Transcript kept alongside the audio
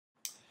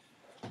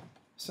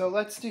So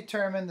let's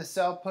determine the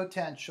cell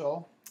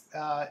potential.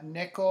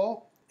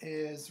 Nickel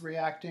is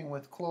reacting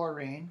with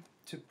chlorine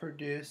to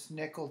produce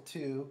nickel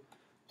 2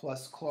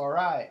 plus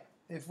chloride.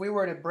 If we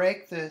were to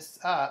break this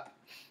up,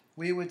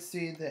 we would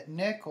see that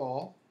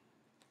nickel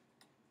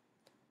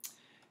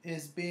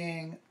is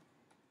being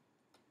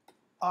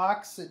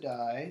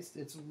oxidized,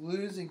 it's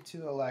losing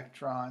 2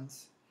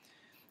 electrons,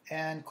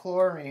 and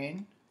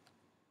chlorine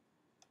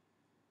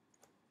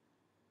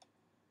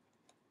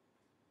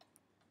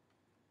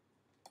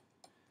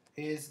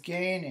is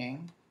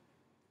gaining,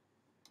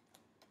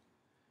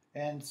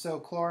 and so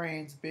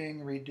chlorine's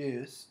being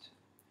reduced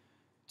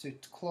to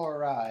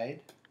chloride.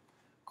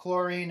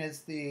 Chlorine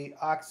is the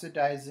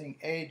oxidizing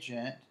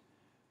agent,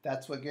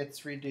 that's what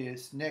gets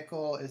reduced.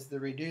 Nickel is the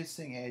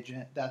reducing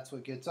agent, that's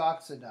what gets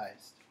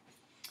oxidized.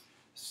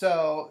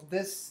 So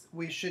this,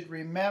 we should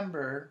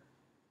remember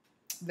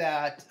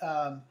that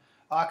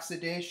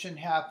oxidation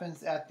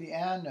happens at the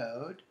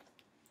anode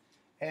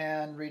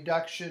and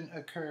reduction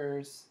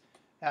occurs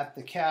at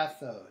the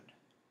cathode.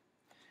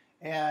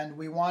 And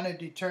we want to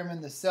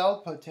determine the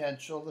cell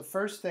potential. The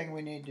first thing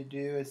we need to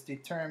do is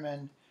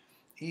determine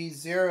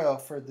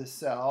E0 for the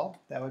cell.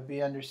 That would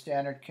be under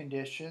standard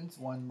conditions,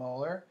 1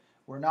 molar.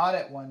 We're not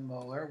at 1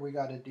 molar. We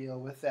got to deal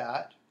with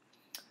that.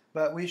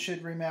 But we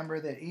should remember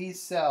that E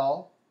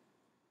cell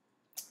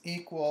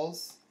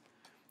equals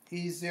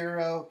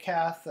E0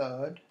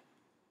 cathode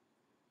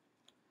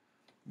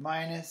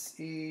minus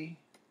E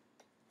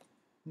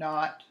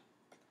naught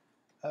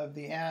of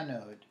the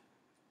anode.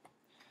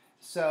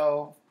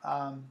 So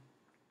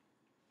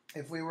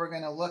if we were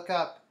going to look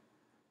up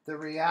the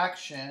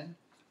reaction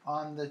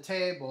on the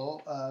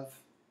table of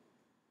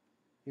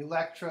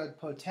electrode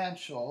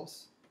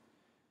potentials,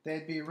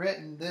 they'd be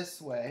written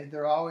this way.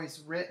 They're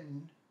always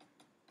written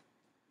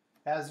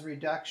as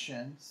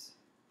reductions.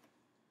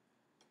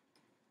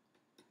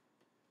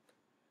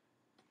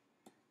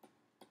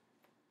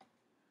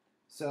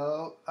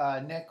 So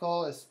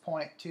nickel is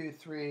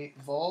 0.23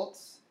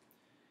 volts,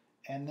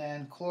 and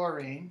then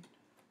chlorine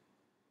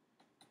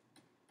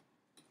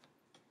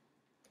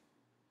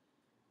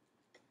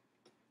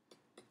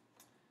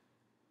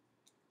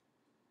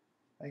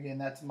again,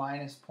 that's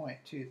minus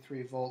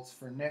 0.23 volts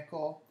for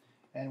nickel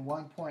and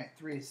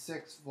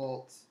 1.36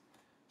 volts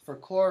for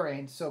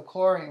chlorine. So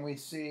chlorine, we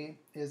see,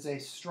 is a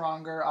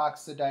stronger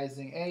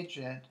oxidizing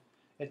agent.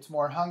 It's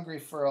more hungry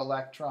for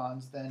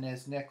electrons than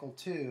is nickel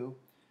 2.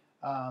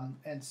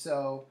 And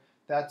so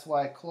that's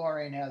why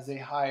chlorine has a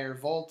higher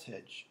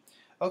voltage.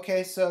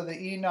 Okay, so the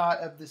E naught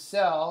of the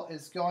cell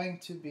is going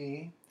to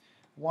be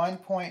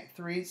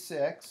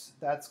 1.36,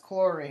 that's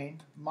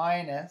chlorine,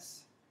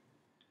 minus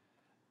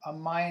a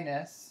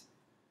minus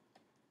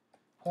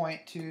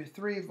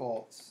 0.23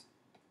 volts.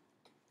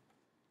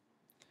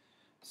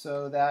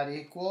 So that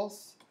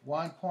equals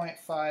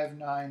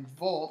 1.59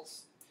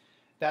 volts.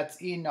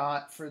 That's E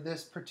naught for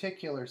this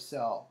particular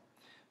cell.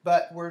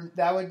 But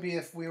that would be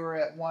if we were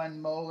at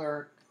 1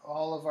 molar,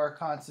 all of our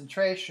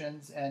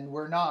concentrations, and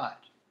we're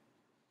not.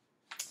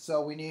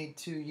 So we need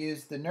to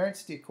use the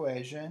Nernst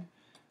equation,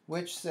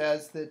 which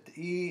says that the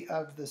E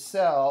of the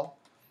cell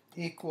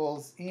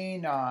equals E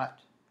naught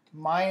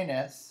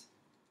minus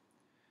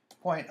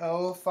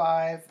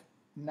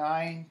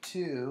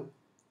 0.0592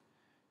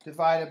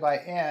 divided by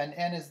N.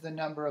 N is the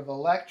number of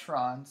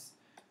electrons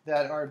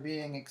that are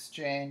being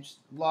exchanged,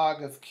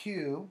 log of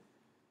Q,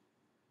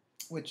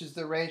 which is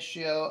the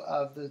ratio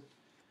of the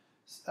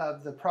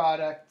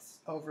products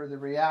over the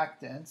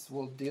reactants.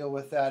 We'll deal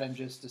with that in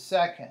just a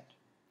second.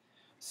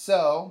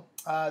 So,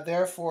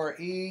 therefore,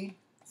 E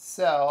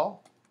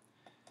cell,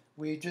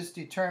 we just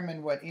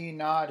determined what E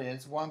naught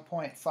is,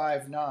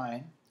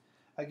 1.59.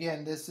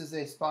 Again, this is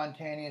a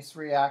spontaneous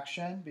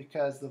reaction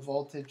because the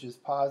voltage is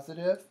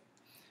positive.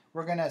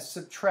 We're going to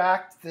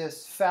subtract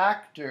this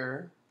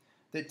factor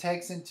that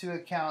takes into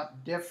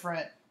account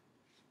different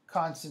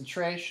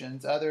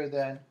concentrations other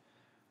than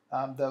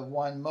the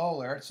 1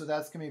 molar. So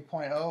that's going to be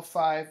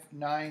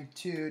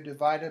 0.0592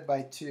 divided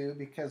by 2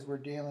 because we're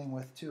dealing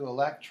with 2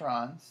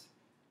 electrons.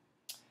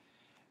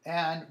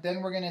 And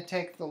then we're going to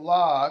take the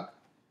log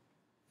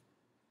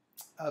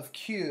of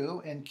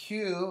Q, and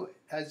Q,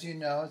 as you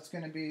know, it's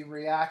going to be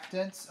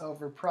reactants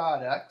over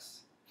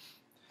products.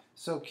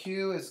 So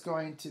Q is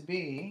going to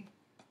be,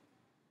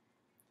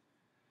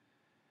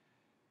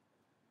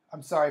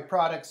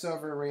 products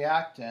over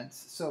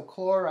reactants. So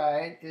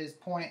chloride is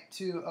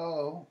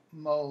 0.20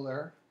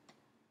 molar.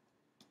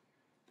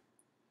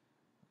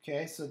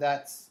 Okay, so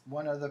that's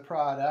one of the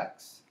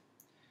products.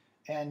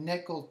 And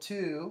nickel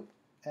 2,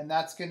 and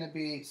that's going to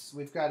be,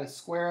 we've got to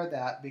square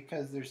that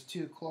because there's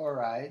 2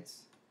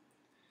 chlorides.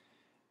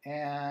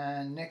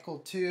 And nickel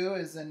 2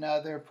 is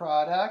another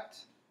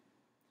product,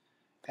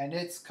 and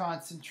its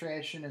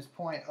concentration is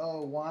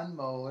 0.01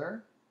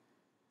 molar.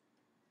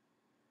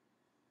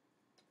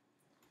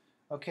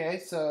 Okay,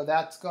 so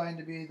that's going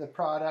to be the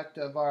product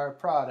of our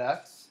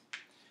products.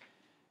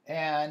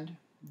 And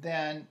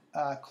then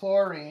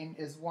chlorine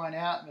is 1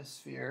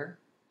 atmosphere,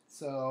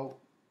 so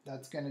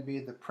that's going to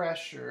be the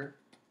pressure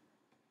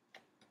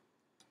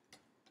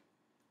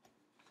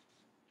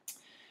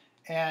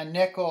And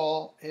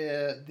nickel,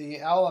 the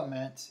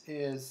element,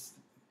 is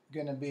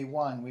going to be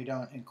 1. We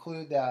don't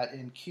include that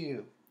in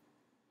Q.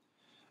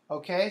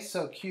 Okay,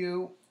 so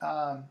Q,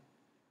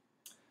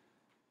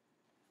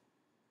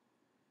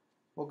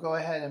 we'll go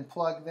ahead and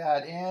plug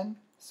that in.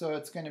 So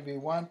it's going to be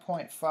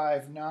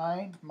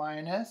 1.59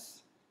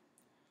 minus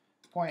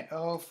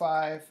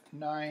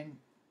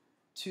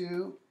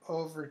 0.0592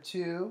 over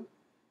 2.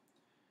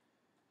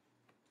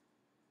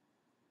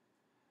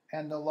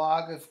 And the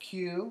log of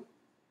Q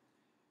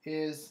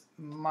is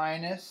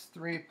minus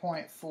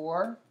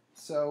 3.4.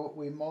 So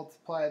we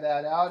multiply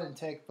that out and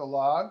take the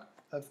log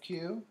of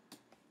Q.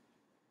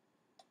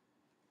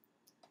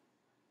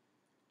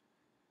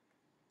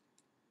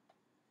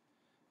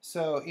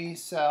 So E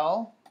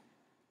cell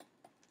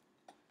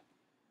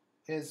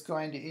is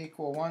going to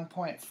equal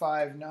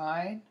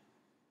 1.59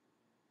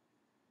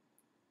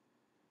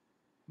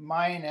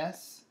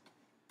 minus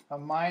a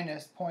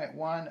minus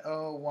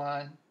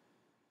 0.101,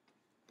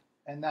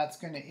 and that's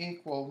going to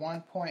equal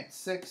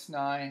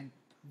 1.69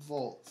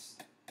 volts.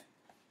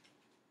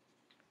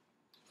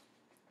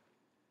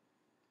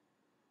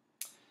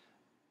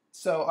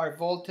 So our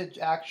voltage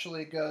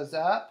actually goes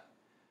up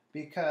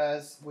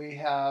because we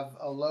have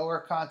a lower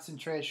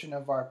concentration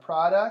of our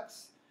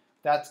products.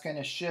 That's going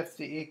to shift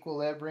the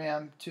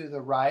equilibrium to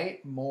the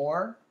right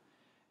more,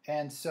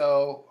 and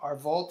so our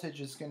voltage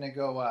is going to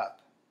go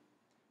up.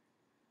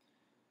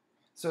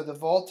 So the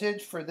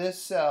voltage for this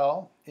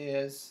cell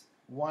is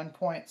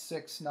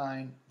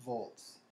 1.69 volts.